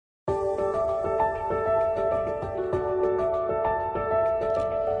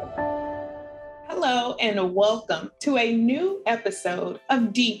Hello and welcome to a new episode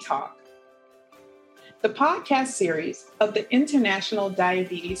of D-Talk, the podcast series of the International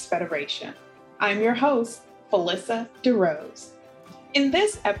Diabetes Federation. I'm your host, Felissa DeRose. In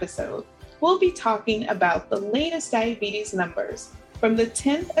this episode, we'll be talking about the latest diabetes numbers from the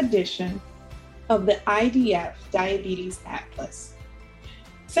 10th edition of the IDF Diabetes Atlas.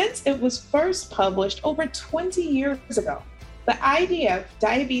 Since it was first published over 20 years ago, the IDF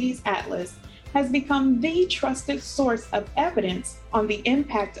Diabetes Atlas has become the trusted source of evidence on the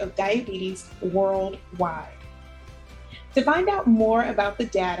impact of diabetes worldwide. To find out more about the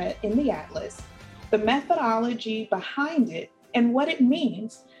data in the Atlas, the methodology behind it, and what it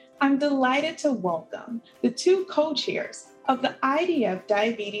means, I'm delighted to welcome the two co-chairs of the IDF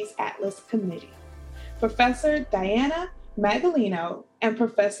Diabetes Atlas Committee, Professor Diana Magalino and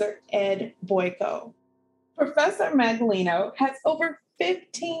Professor Ed Boyko. Professor Magalino has over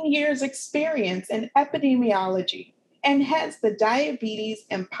 15 years experience in epidemiology and heads the Diabetes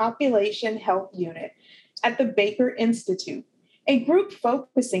and Population Health Unit at the Baker Institute, a group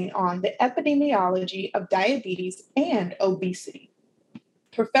focusing on the epidemiology of diabetes and obesity.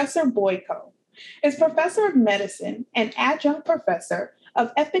 Professor Boyko is Professor of Medicine and Adjunct Professor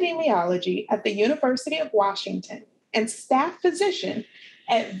of Epidemiology at the University of Washington and staff physician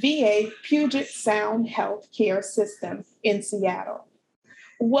at VA Puget Sound Healthcare System in Seattle.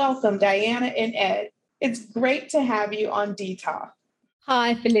 Welcome, Diana and Ed. It's great to have you on D-Talk.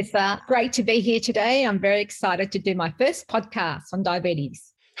 Hi, Felissa. Great to be here today. I'm very excited to do my first podcast on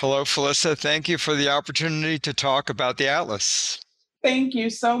diabetes. Hello, Felissa. Thank you for the opportunity to talk about the Atlas. Thank you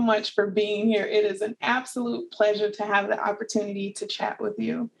so much for being here. It is an absolute pleasure to have the opportunity to chat with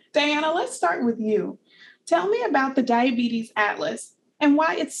you. Diana, let's start with you. Tell me about the Diabetes Atlas and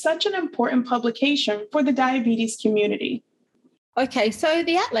why it's such an important publication for the diabetes community. Okay, so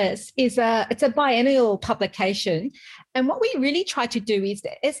the Atlas is it's a biennial publication, and what we really try to do is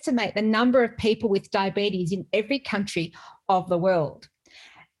to estimate the number of people with diabetes in every country of the world.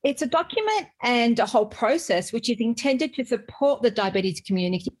 It's a document and a whole process which is intended to support the diabetes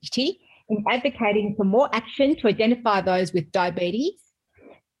community in advocating for more action to identify those with diabetes,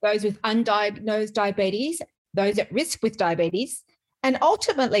 those with undiagnosed diabetes, those at risk with diabetes, and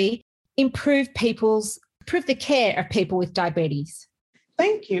ultimately improve the care of people with diabetes.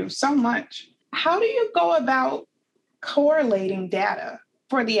 Thank you so much. How do you go about correlating data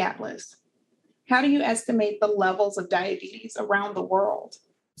for the Atlas? How do you estimate the levels of diabetes around the world?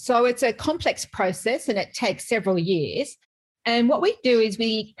 So it's a complex process and it takes several years. And what we do is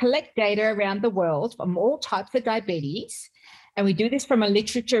we collect data around the world from all types of diabetes. And we do this from a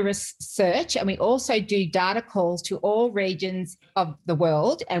literature research, and we also do data calls to all regions of the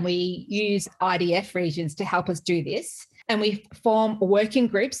world, and we use IDF regions to help us do this. And we form working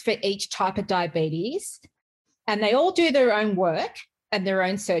groups for each type of diabetes, and they all do their own work and their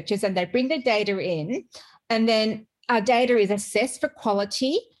own searches, and they bring the data in, and then our data is assessed for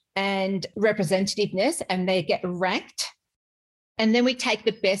quality and representativeness, and they get ranked. And then we take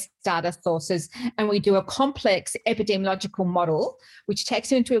the best data sources and we do a complex epidemiological model, which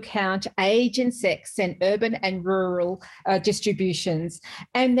takes into account age and sex and urban and rural distributions.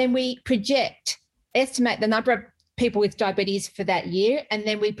 And then we estimate the number of people with diabetes for that year. And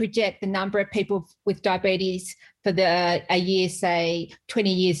then we project the number of people with diabetes for a year, say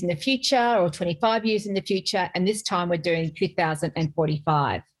 20 years in the future or 25 years in the future. And this time we're doing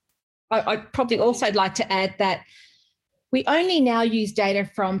 2045. I'd probably also like to add that we only now use data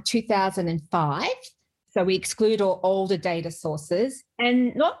from 2005, so we exclude all older data sources,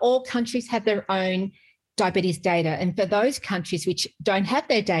 and not all countries have their own diabetes data. And for those countries which don't have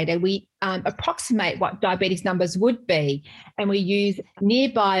their data, we approximate what diabetes numbers would be, and we use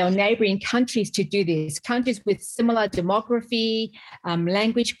nearby or neighbouring countries to do this, countries with similar demography,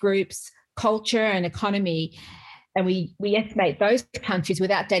 language groups, culture and economy, and we estimate those countries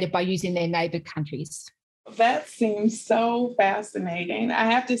without data by using their neighbour countries. That seems so fascinating. I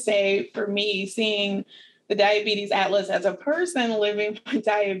have to say, for me, seeing the Diabetes Atlas as a person living with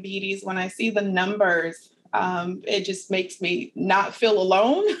diabetes, when I see the numbers, it just makes me not feel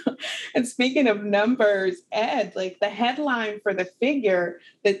alone. And speaking of numbers, Ed, like the headline for the figure,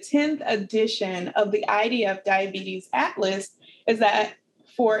 the 10th edition of the IDF Diabetes Atlas is that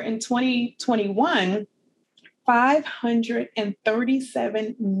in 2021,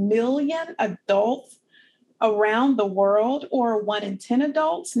 537 million adults around the world, or 1 in 10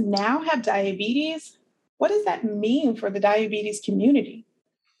 adults, now have diabetes. What does that mean for the diabetes community?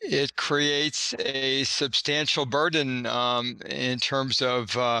 It creates a substantial burden in terms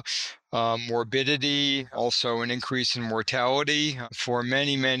of morbidity, also an increase in mortality for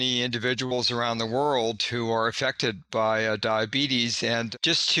many, many individuals around the world who are affected by diabetes. And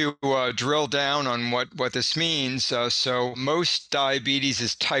just to drill down on what this means, so most diabetes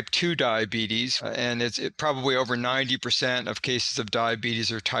is type 2 diabetes, and it's probably over 90% of cases of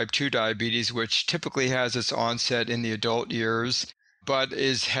diabetes are type 2 diabetes, which typically has its onset in the adult years, but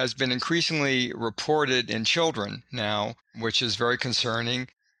has been increasingly reported in children now, which is very concerning.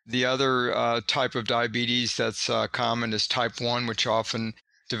 The other type of diabetes that's common is type 1, which often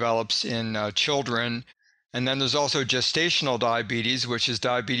develops in children. And then there's also gestational diabetes, which is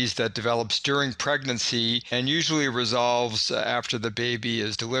diabetes that develops during pregnancy and usually resolves after the baby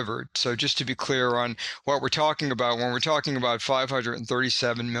is delivered. So just to be clear on what we're talking about, when we're talking about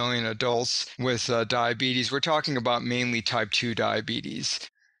 537 million adults with diabetes, we're talking about mainly type 2 diabetes.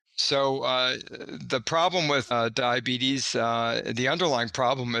 So the problem with diabetes, the underlying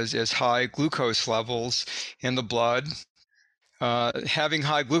problem is high glucose levels in the blood. Having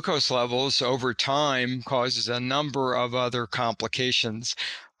high glucose levels over time causes a number of other complications.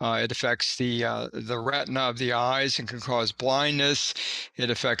 It affects the retina of the eyes and can cause blindness.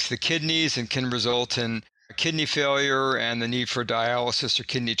 It affects the kidneys and can result in kidney failure and the need for dialysis or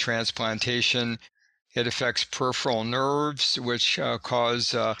kidney transplantation. It affects peripheral nerves, which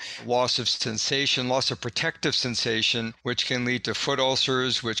cause loss of sensation, loss of protective sensation, which can lead to foot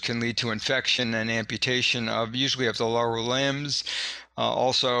ulcers, which can lead to infection and amputation of usually of the lower limbs.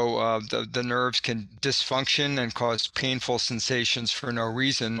 Also, the nerves can dysfunction and cause painful sensations for no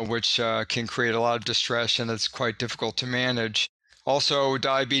reason, which can create a lot of distress, and it's quite difficult to manage. Also,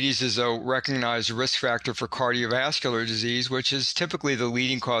 diabetes is a recognized risk factor for cardiovascular disease, which is typically the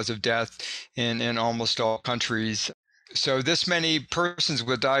leading cause of death in almost all countries. So this many persons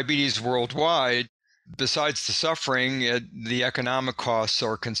with diabetes worldwide, besides the suffering, the economic costs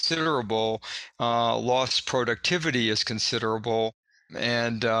are considerable. Lost productivity is considerable.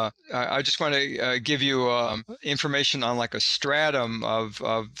 And I just want to give you information on like a stratum of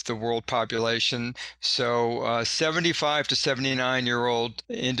the world population. So 75 to 79-year-old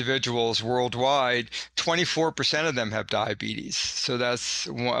individuals worldwide, 24% of them have diabetes. So that's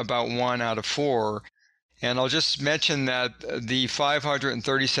about 1 out of 4. And I'll just mention that the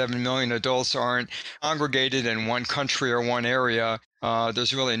 537 million adults aren't congregated in one country or one area.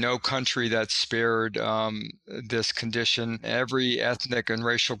 There's really no country that's spared this condition. Every ethnic and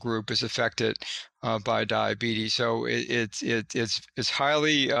racial group is affected by diabetes. So it's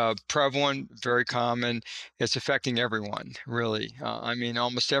highly prevalent, very common. It's affecting everyone, really. I mean,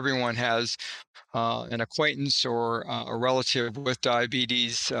 almost everyone has an acquaintance or a relative with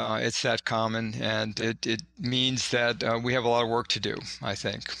diabetes. It's that common, and it means that we have a lot of work to do, I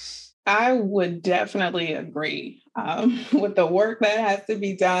think. I would definitely agree with the work that has to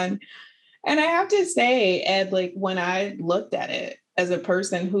be done. And I have to say, Ed, like when I looked at it as a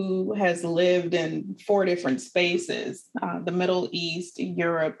person who has lived in 4 different spaces, the Middle East,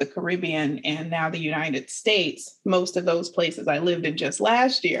 Europe, the Caribbean, and now the United States, most of those places I lived in just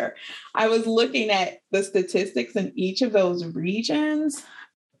last year, I was looking at the statistics in each of those regions.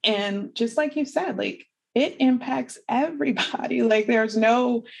 And just like you said, like it impacts everybody. Like there's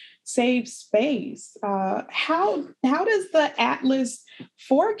no safe space. How does the Atlas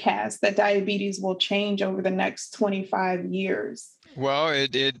forecast that diabetes will change over the next 25 years? Well,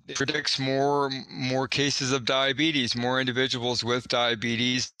 it predicts more cases of diabetes, more individuals with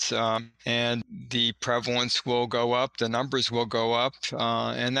diabetes, and the prevalence will go up, the numbers will go up,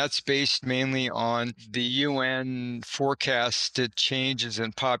 and that's based mainly on the UN forecasted changes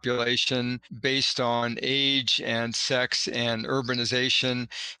in population based on age and sex and urbanization,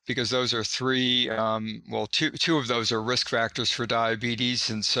 because those are 3, two of those are risk factors for diabetes.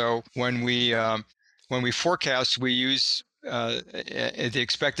 And so when we forecast, we use the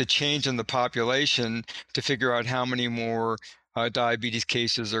expected change in the population to figure out how many more diabetes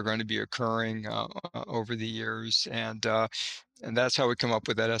cases are going to be occurring over the years, and that's how we come up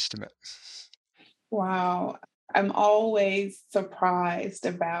with that estimate. Wow. I'm always surprised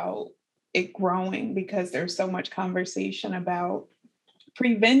about it growing because there's so much conversation about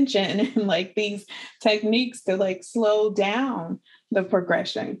prevention and like these techniques to like slow down the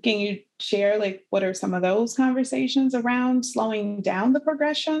progression. Can you share like what are some of those conversations around slowing down the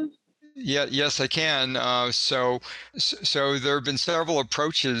progression? Yeah, yes, I can. So there have been several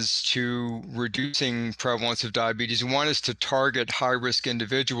approaches to reducing prevalence of diabetes. One is to target high-risk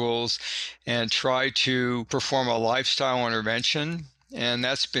individuals and try to perform a lifestyle intervention. And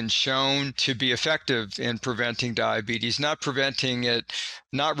that's been shown to be effective in preventing diabetes, not preventing it,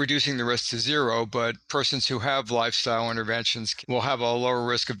 not reducing the risk to zero, but persons who have lifestyle interventions will have a lower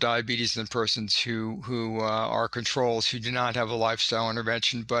risk of diabetes than persons who are controls who do not have a lifestyle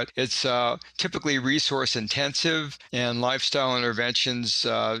intervention. But it's typically resource intensive, and lifestyle interventions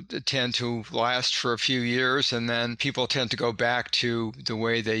tend to last for a few years, and then people tend to go back to the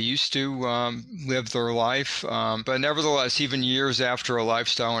way they used to live their life. But nevertheless, even years after a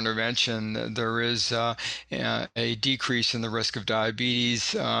lifestyle intervention, there is a decrease in the risk of diabetes.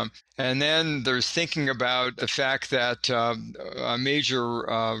 And then there's thinking about the fact that a major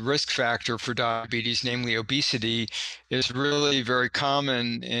risk factor for diabetes, namely obesity, is really very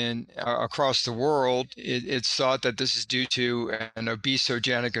common across the world. It's thought that this is due to an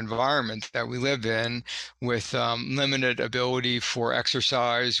obesogenic environment that we live in, with limited ability for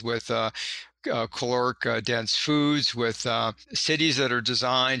exercise, with caloric dense foods, with cities that are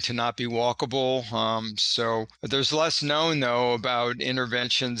designed to not be walkable. So there's less known, though, about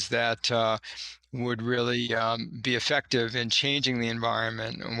interventions that would really be effective in changing the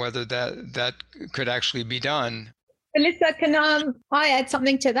environment, and whether that could actually be done. Alyssa, can I add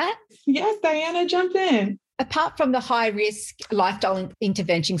something to that? Yes, Diana, jump in. Apart from the high risk lifestyle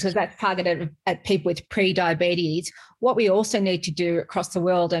interventions, because that's targeted at people with pre-diabetes, what we also need to do across the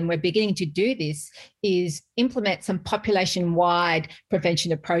world, and we're beginning to do this, is implement some population-wide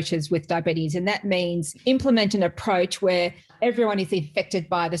prevention approaches with diabetes. And that means implement an approach where everyone is affected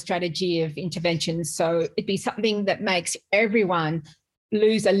by the strategy of interventions. So it'd be something that makes everyone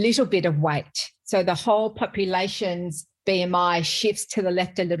lose a little bit of weight. So the whole population's BMI shifts to the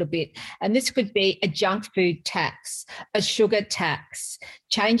left a little bit. And this could be a junk food tax, a sugar tax,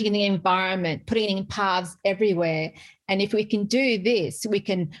 changing the environment, putting in paths everywhere. And if we can do this, we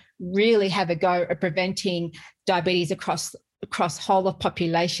can really have a go at preventing diabetes across whole of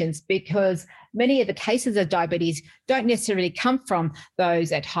populations, because many of the cases of diabetes don't necessarily come from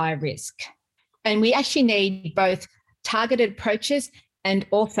those at high risk. And we actually need both targeted approaches and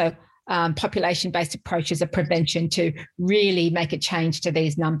also population-based approaches of prevention to really make a change to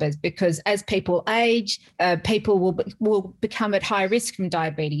these numbers, because as people age, people will become at high risk from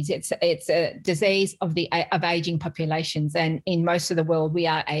diabetes. It's a disease of aging populations, and in most of the world, we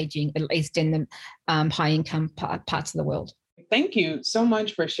are aging, at least in the high-income parts of the world. Thank you so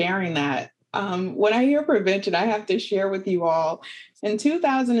much for sharing that. When I hear prevention, I have to share with you all. In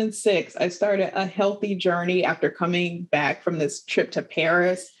 2006, I started a healthy journey after coming back from this trip to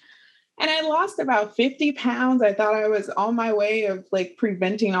Paris. And I lost about 50 pounds. I thought I was on my way of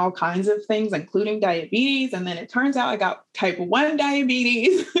preventing all kinds of things, including diabetes. And then it turns out I got type 1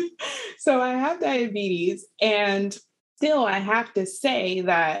 diabetes. So I have diabetes. And still, I have to say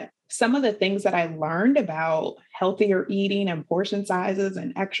that some of the things that I learned about healthier eating and portion sizes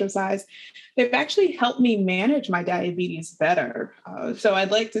and exercise, they've actually helped me manage my diabetes better. So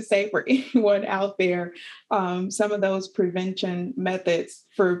I'd like to say for anyone out there, some of those prevention methods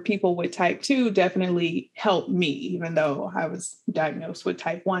for people with type 2 definitely helped me, even though I was diagnosed with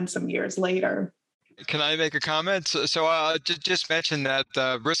type 1 some years later. Can I make a comment? So just mention that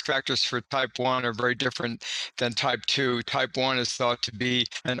the risk factors for type 1 are very different than type 2. Type 1 is thought to be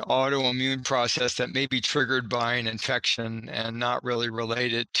an autoimmune process that may be triggered by an infection and not really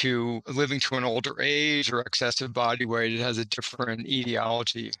related to living to an older age or excessive body weight. It has a different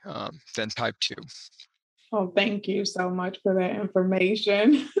etiology than type 2. Oh, thank you so much for that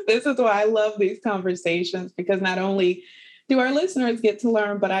information. This is why I love these conversations, because not only do our listeners get to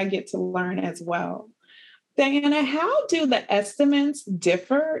learn, but I get to learn as well. Diana, how do the estimates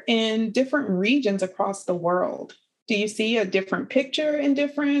differ in different regions across the world? Do you see a different picture in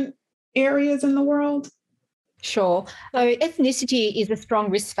different areas in the world? Sure. So ethnicity is a strong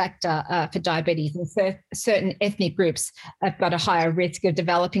risk factor for diabetes, and certain ethnic groups have got a higher risk of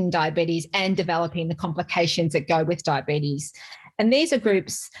developing diabetes and developing the complications that go with diabetes. And these are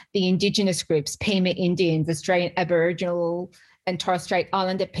groups, the Indigenous groups, Pima Indians, Australian Aboriginal and Torres Strait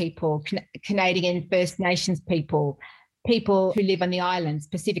Islander people, Canadian First Nations people who live on the islands,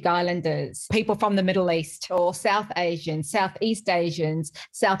 Pacific Islanders, people from the Middle East or South Asians, Southeast Asians,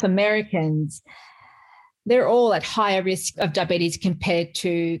 South Americans. They're all at higher risk of diabetes compared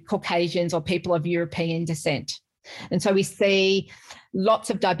to Caucasians or people of European descent. And so we see lots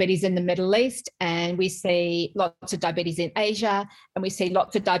of diabetes in the Middle East, and we see lots of diabetes in Asia, and we see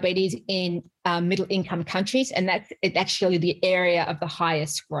lots of diabetes in middle income countries. And that's actually the area of the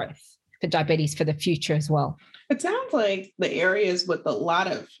highest growth for diabetes for the future as well. It sounds like the areas with a lot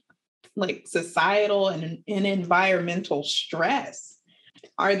of societal and environmental stress.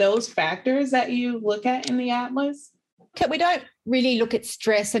 Are those factors that you look at in the Atlas? We don't really look at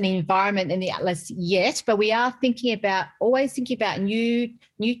stress and environment in the atlas yet, but we are always thinking about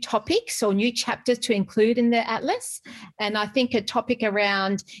new topics or new chapters to include in the atlas. And I think a topic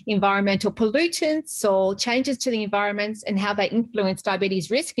around environmental pollutants or changes to the environments and how they influence diabetes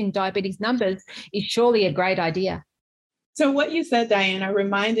risk and diabetes numbers is surely a great idea. So what you said, Diana,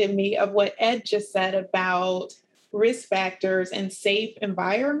 reminded me of what Ed just said about risk factors and safe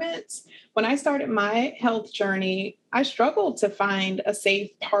environments. When I started my health journey, I struggled to find a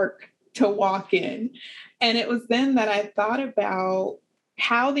safe park to walk in. And it was then that I thought about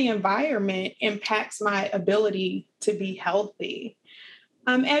how the environment impacts my ability to be healthy.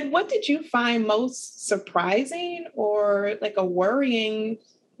 Ed, what did you find most surprising or like a worrying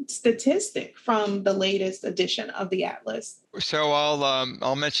statistic from the latest edition of the Atlas? So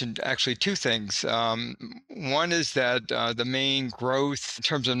I'll mention actually two things. One is that the main growth in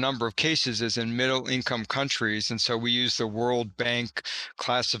terms of number of cases is in middle income countries, and so we use the World Bank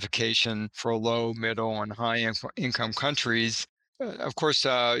classification for low, middle, and high income countries. Of course,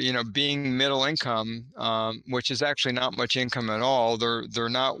 being middle income, which is actually not much income at all, they're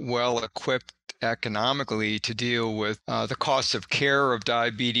not well equipped economically to deal with the cost of care of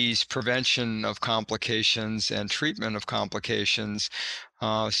diabetes, prevention of complications, and treatment of complications.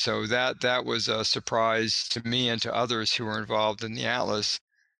 So that was a surprise to me and to others who were involved in the Atlas.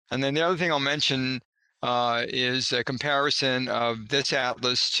 And then the other thing I'll mention is a comparison of this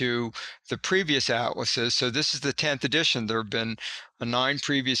atlas to the previous atlases. So this is the 10th edition. There have been 9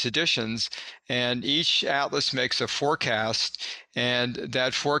 previous editions, and each atlas makes a forecast, and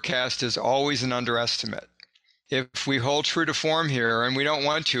that forecast is always an underestimate. If we hold true to form here, and we don't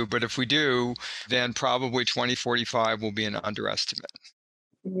want to, but if we do, then probably 2045 will be an underestimate.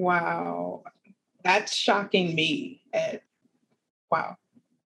 Wow. That's shocking me, Ed. Wow.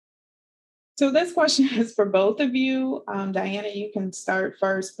 So this question is for both of you. Diana, you can start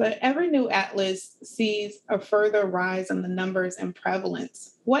first, but every new atlas sees a further rise in the numbers and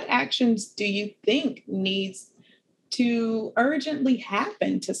prevalence. What actions do you think needs to urgently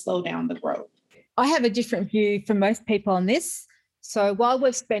happen to slow down the growth? I have a different view from most people on this. So while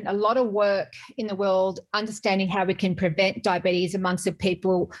we've spent a lot of work in the world understanding how we can prevent diabetes amongst the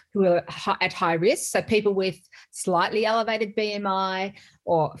people who are at high risk, so people with slightly elevated BMI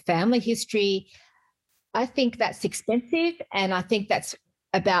or family history, I think that's expensive, and I think that's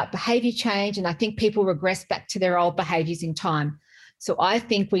about behaviour change, and I think people regress back to their old behaviours in time. So I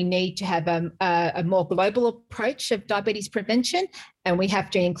think we need to have a more global approach of diabetes prevention, and we have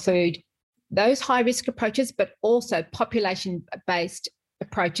to include those high-risk approaches, but also population-based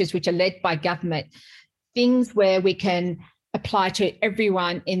approaches which are led by government, things where we can apply to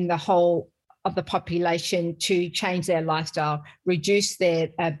everyone in the whole of the population to change their lifestyle, reduce their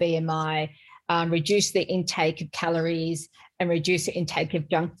BMI, reduce the intake of calories, and reduce the intake of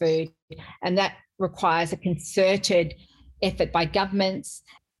junk food. And that requires a concerted effort by governments,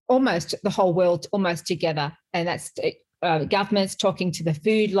 almost the whole world, almost together. And that's governments talking to the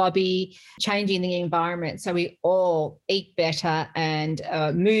food lobby, changing the environment so we all eat better and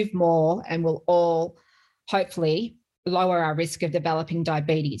move more, and we'll all hopefully lower our risk of developing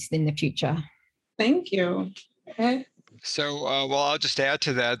diabetes in the future. Thank you. Ed? So, I'll just add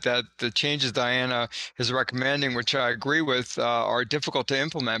to that the changes Diana is recommending, which I agree with, are difficult to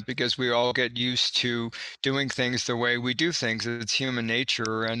implement because we all get used to doing things the way we do things. It's human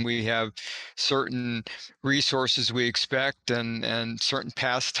nature, and we have certain resources we expect and certain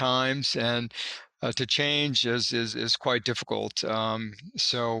pastimes, and to change is quite difficult.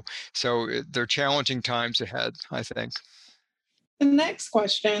 So they're challenging times ahead, I think. The next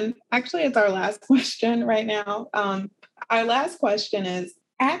question, actually, it's our last question right now. Our last question is,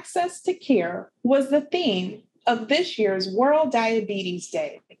 access to care was the theme of this year's World Diabetes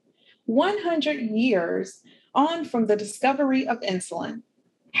Day, 100 years on from the discovery of insulin.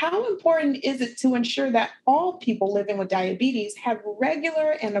 How important is it to ensure that all people living with diabetes have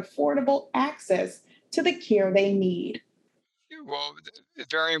regular and affordable access to the care they need? Well,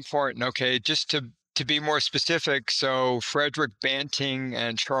 very important. Okay, just to be more specific, so Frederick Banting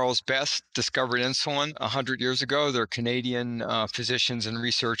and Charles Best discovered insulin 100 years ago. They're Canadian physicians and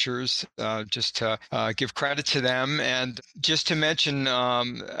researchers, just to give credit to them. And just to mention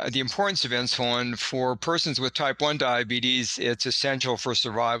the importance of insulin for persons with type 1 diabetes, it's essential for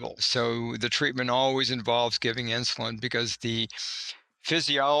survival. So the treatment always involves giving insulin because the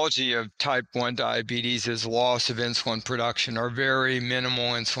physiology of type 1 diabetes is loss of insulin production or very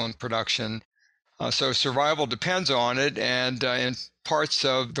minimal insulin production. So survival depends on it. And in parts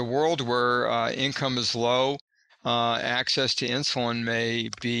of the world where income is low, access to insulin may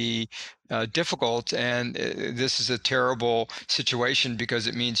be difficult. And this is a terrible situation because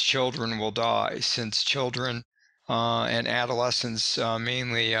it means children will die, since children and adolescents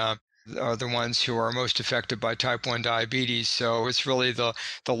mainly are the ones who are most affected by type 1 diabetes. So it's really the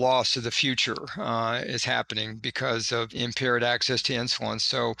loss of the future is happening because of impaired access to insulin.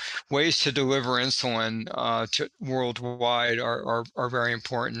 So ways to deliver insulin worldwide are very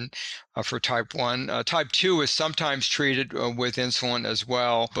important for type 1. Type 2 is sometimes treated with insulin as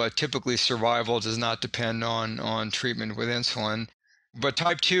well, but typically survival does not depend on treatment with insulin. But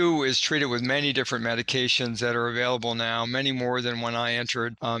type 2 is treated with many different medications that are available now, many more than when I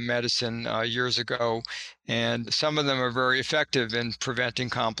entered medicine years ago. And some of them are very effective in preventing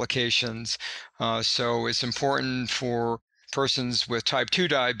complications. So it's important for persons with type 2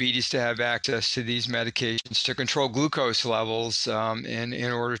 diabetes to have access to these medications to control glucose levels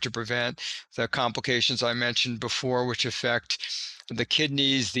in order to prevent the complications I mentioned before, which affect the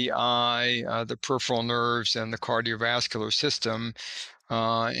kidneys, the eye, the peripheral nerves, and the cardiovascular system.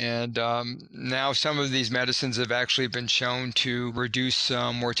 Now some of these medicines have actually been shown to reduce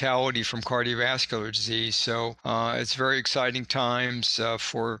mortality from cardiovascular disease. So it's very exciting times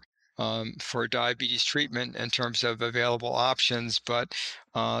for diabetes treatment in terms of available options, but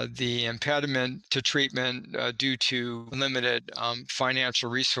the impediment to treatment due to limited financial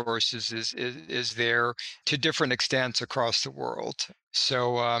resources is there to different extents across the world.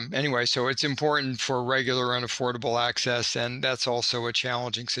 So anyway, so it's important for regular and affordable access, and that's also a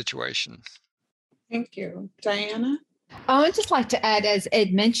challenging situation. Thank you. Diana? I would just like to add, as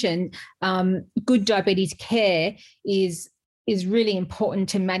Ed mentioned, good diabetes care is really important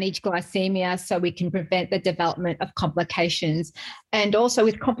to manage glycemia so we can prevent the development of complications. And also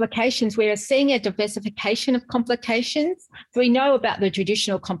with complications, we are seeing a diversification of complications. So we know about the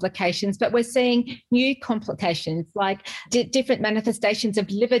traditional complications, but we're seeing new complications like different manifestations of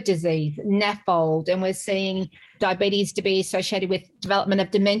liver disease, NAFLD, and we're seeing diabetes to be associated with development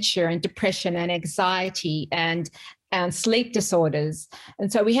of dementia and depression and anxiety and sleep disorders. And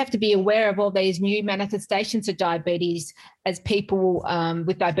so we have to be aware of all these new manifestations of diabetes as people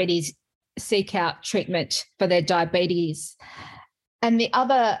with diabetes seek out treatment for their diabetes. And the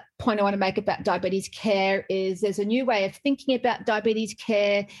other point I want to make about diabetes care is there's a new way of thinking about diabetes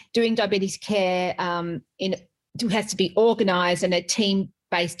care. Doing diabetes care has to be organised in a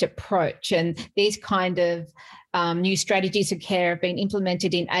team-based approach. And these kind of new strategies of care have been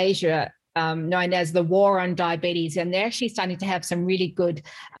implemented in Asia, known as the War on Diabetes, and they're actually starting to have some really good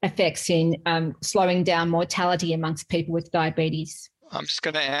effects in slowing down mortality amongst people with diabetes. I'm just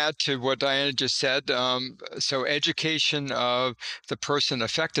going to add to what Diana just said. So education of the person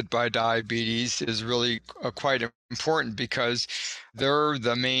affected by diabetes is really quite important because they're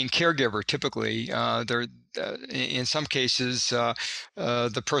the main caregiver typically. They're in some cases,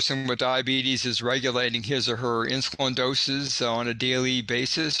 the person with diabetes is regulating his or her insulin doses on a daily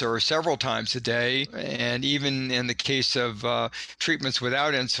basis or several times a day. And even in the case of treatments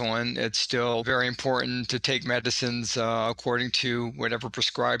without insulin, it's still very important to take medicines according to whatever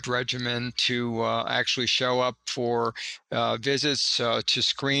prescribed regimen, to actually show up for visits, to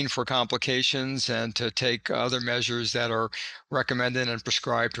screen for complications, and to take other measures that are recommended and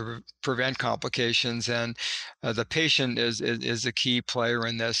prescribed to prevent complications. And the patient is a key player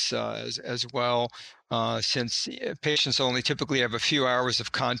in this as well, since patients only typically have a few hours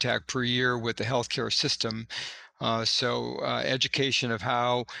of contact per year with the healthcare system. So education of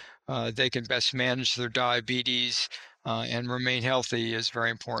how they can best manage their diabetes and remain healthy is very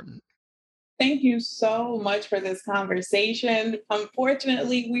important. Thank you so much for this conversation.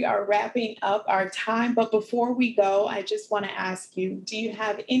 Unfortunately, we are wrapping up our time, but before we go, I just want to ask you, do you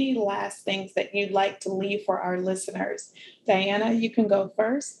have any last things that you'd like to leave for our listeners? Diana, you can go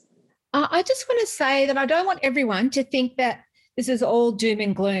first. I just want to say that I don't want everyone to think that this is all doom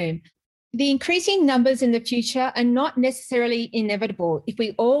and gloom. The increasing numbers in the future are not necessarily inevitable if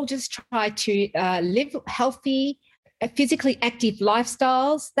we all just try to live healthy, physically active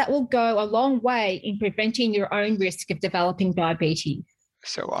lifestyles. That will go a long way in preventing your own risk of developing diabetes.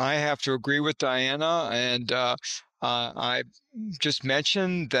 So I have to agree with Diana, and I just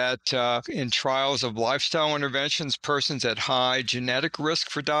mentioned that in trials of lifestyle interventions, persons at high genetic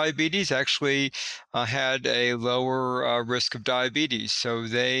risk for diabetes actually had a lower risk of diabetes. So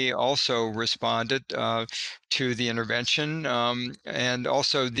they also responded to the intervention. And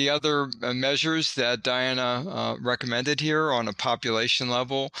also the other measures that Diana recommended here on a population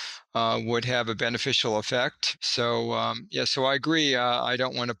level would have a beneficial effect. So so I agree. I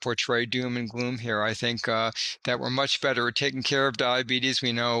don't want to portray doom and gloom here. I think that we're much better at taking taking care of diabetes.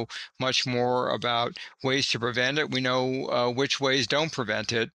 We know much more about ways to prevent it. We know which ways don't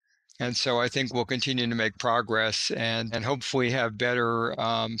prevent it. And so I think we'll continue to make progress and hopefully have better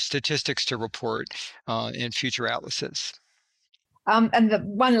statistics to report in future atlases. And the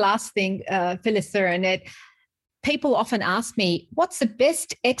one last thing, Phyllis and Ed, people often ask me, what's the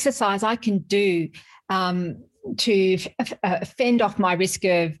best exercise I can do to fend off my risk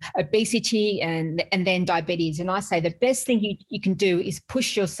of obesity and then diabetes? And I say the best thing you can do is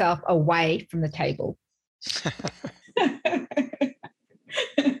push yourself away from the table.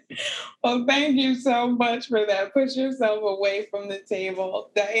 Well, thank you so much for that. Push yourself away from the table.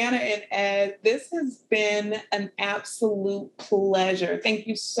 Diana and Ed, this has been an absolute pleasure. Thank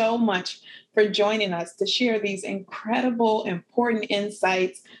you so much for joining us to share these incredible, important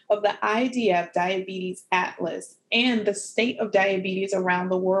insights of the IDF Diabetes Atlas and the state of diabetes around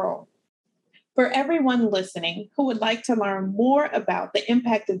the world. For everyone listening who would like to learn more about the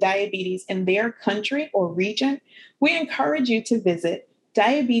impact of diabetes in their country or region, we encourage you to visit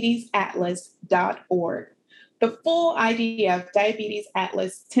diabetesatlas.org. The full IDF Diabetes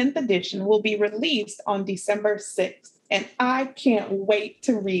Atlas 10th edition will be released on December 6th, and I can't wait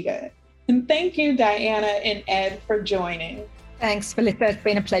to read it. And thank you, Diana and Ed, for joining. Thanks, Felissa. It's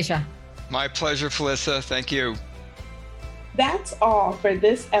been a pleasure. My pleasure, Felissa. Thank you. That's all for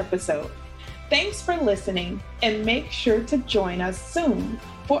this episode. Thanks for listening, and make sure to join us soon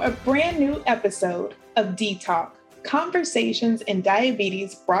for a brand new episode of D-Talk, Conversations in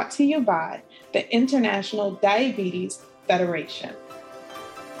Diabetes, brought to you by the International Diabetes Federation.